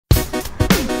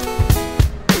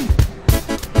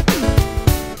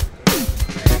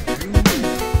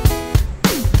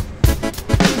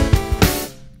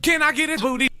can I get a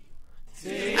booty?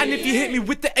 And if you hit me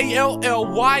with the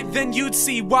A-L-L-Y, then you'd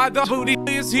see why the booty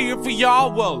is here for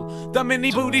y'all. Well, the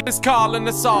mini booty is calling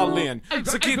us all in.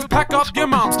 So kids, pack up your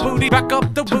mom's booty, back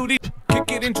up the booty,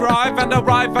 kick it and drive and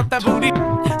arrive at the booty.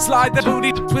 Slide the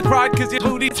booty with pride, cause your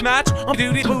booty's match on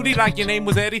duty booty, like your name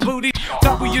was Eddie Booty.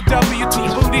 WWT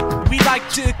booty, we like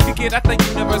to kick it at the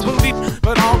universe booty,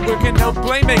 but hard work and no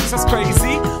play makes us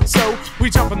crazy, so we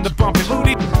jump in the bumpy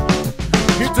booty.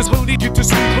 Hit this booty, get this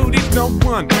sweet booty, no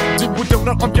one do a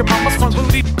donut on your mama's front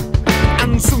booty.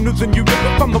 And sooner than you get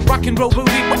up on the rock and roll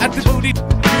booty, we're at the booty,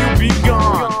 you'll be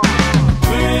gone.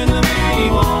 We're in the mini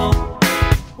mall,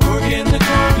 working the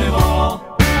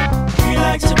carnival. We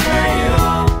like to play it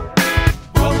all.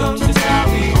 Welcome to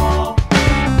Saudi Hall.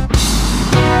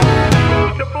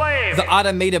 The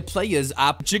automated players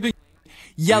op jiggle.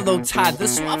 Yellow tie, the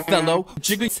swap fellow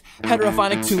jiggles.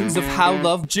 Heterophonic tunes of how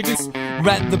love jiggles.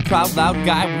 Red the proud loud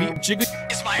guy, we jiggle.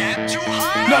 Is my hand too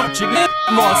high? No jiggle.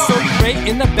 More so great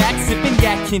in the back, sipping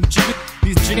yakkin jiggle.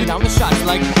 These jigging down the shots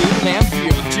like Bill Lamb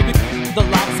beer jiggle. The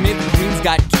locksmith greens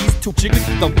got keys to jiggle.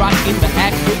 The rock in the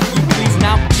act, will you please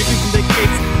now jiggle the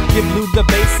cakes. Give Lou the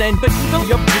bass and but fill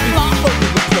your jiggle all over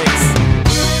the place.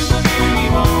 We're in the mini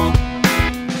mall,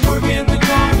 working the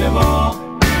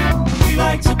carnival. We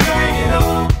like to play it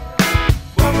all.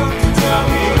 Welcome to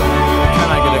Saudi Hall. Can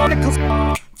I get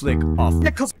a flick off?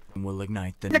 Nickels will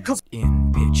ignite the nickels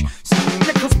in pitch.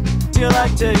 Nickels, you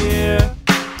like to hear,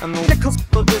 and the nickels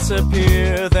will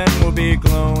disappear. Then we'll be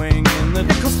glowing in the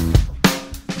nickels,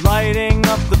 lighting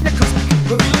up the nickels.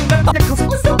 Revealing that the nickels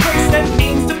was the place that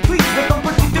means to please with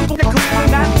unpredictable nickels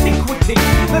and antiquity.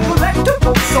 The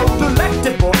collectible, so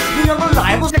delectable. The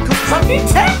unreliable nickels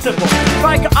undetectable.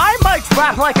 Like I might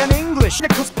rap like an English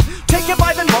nickels. Take it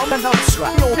by the norm and I'll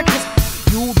scrap your nickels.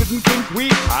 You didn't think we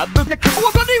had the nickels?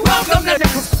 Everybody welcome the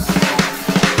nickels.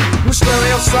 We're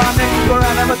stereosonic, we're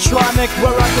animatronic.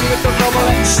 We're rocking with the global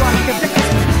electronic and nickels.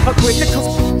 A quick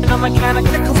nickels, and a mechanic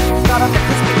nickels. Got a